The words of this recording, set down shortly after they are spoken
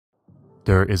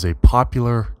There is a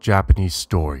popular Japanese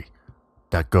story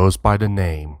that goes by the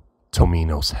name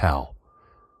Tomino's Hell.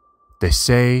 They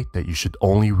say that you should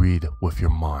only read with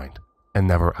your mind and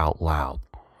never out loud.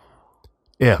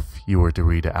 If you were to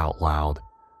read it out loud,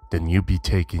 then you'd be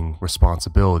taking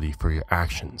responsibility for your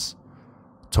actions.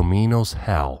 Tomino's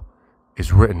Hell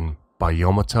is written by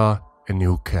Yomata and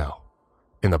Ukel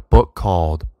in a book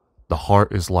called The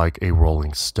Heart is Like a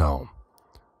Rolling Stone,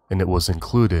 and it was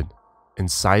included in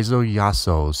Saizo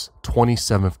Yasuo's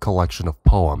 27th collection of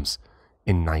poems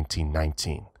in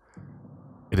 1919.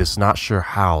 It is not sure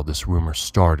how this rumor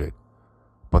started,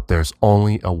 but there's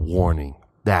only a warning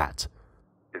that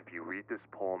if you read this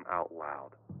poem out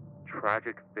loud,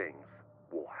 tragic things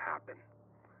will happen.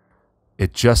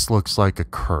 It just looks like a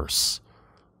curse.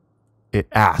 It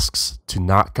asks to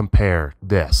not compare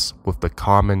this with the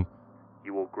common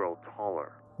 "you will grow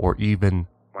taller" or even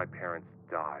 "my parents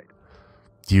died."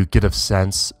 Do you get a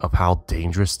sense of how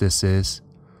dangerous this is?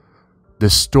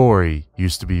 This story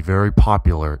used to be very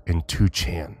popular in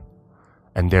 2chan,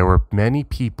 and there were many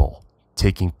people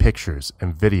taking pictures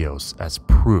and videos as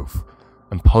proof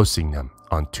and posting them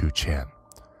on 2chan.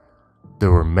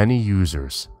 There were many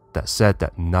users that said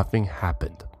that nothing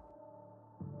happened.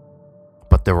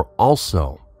 But there were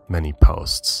also many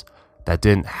posts that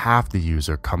didn't have the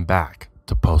user come back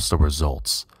to post the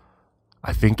results.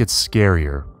 I think it's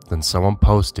scarier than someone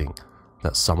posting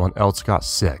that someone else got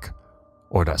sick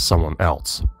or that someone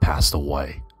else passed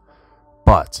away.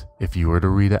 But if you were to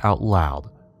read it out loud,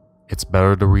 it's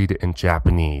better to read it in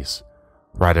Japanese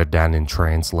rather than in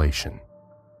translation.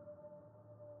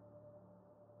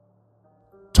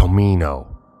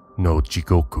 Tomino no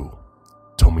Jigoku,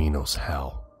 Tomino's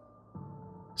Hell.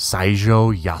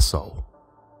 Saizo Yasuo.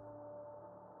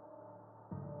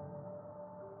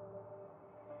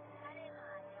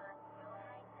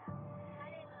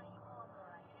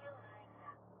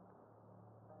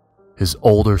 His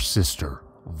older sister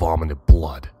vomited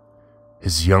blood.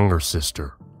 His younger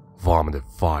sister vomited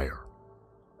fire.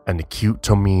 And the cute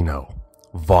Tomino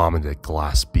vomited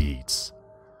glass beads.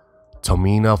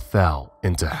 Tomino fell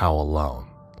into hell alone.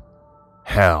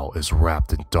 Hell is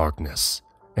wrapped in darkness,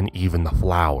 and even the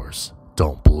flowers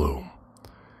don't bloom.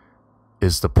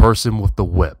 Is the person with the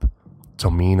whip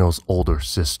Tomino's older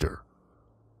sister?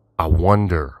 I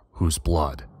wonder whose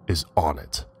blood is on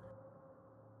it.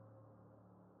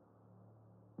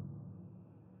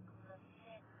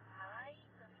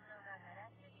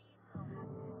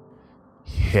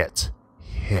 Hit,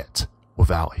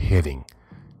 without hitting.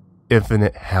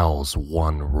 Infinite hell's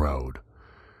one road.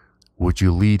 Would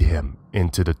you lead him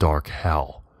into the dark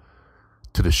hell?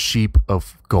 To the sheep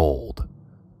of gold,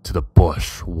 to the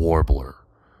bush warbler.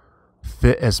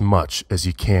 Fit as much as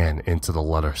you can into the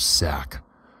leather sack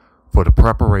for the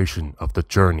preparation of the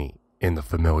journey in the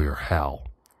familiar hell.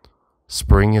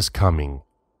 Spring is coming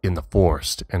in the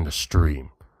forest and the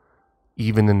stream,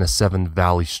 even in the 7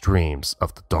 valley streams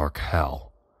of the dark hell.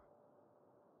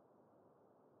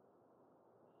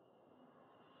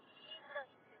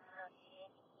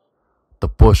 The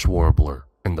bush warbler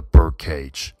in the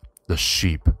birdcage, the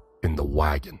sheep in the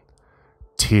wagon,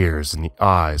 tears in the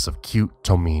eyes of cute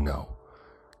Tomino.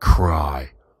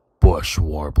 Cry, bush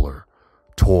warbler,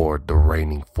 toward the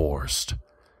raining forest.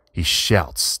 He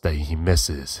shouts that he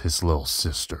misses his little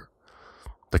sister.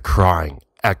 The crying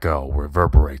echo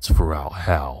reverberates throughout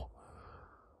hell.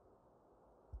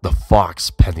 The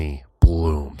fox penny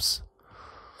blooms,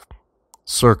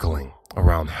 circling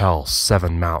around hell's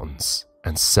 7 mountains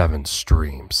and 7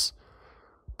 streams.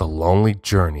 The lonely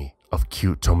journey of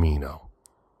cute Tomino.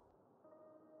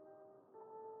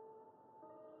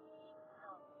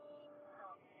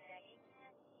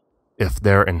 If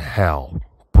they're in hell,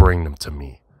 bring them to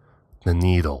me, the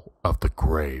needle of the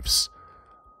graves.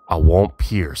 I won't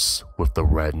pierce with the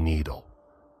red needle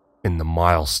in the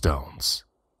milestones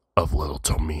of little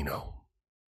Tomino.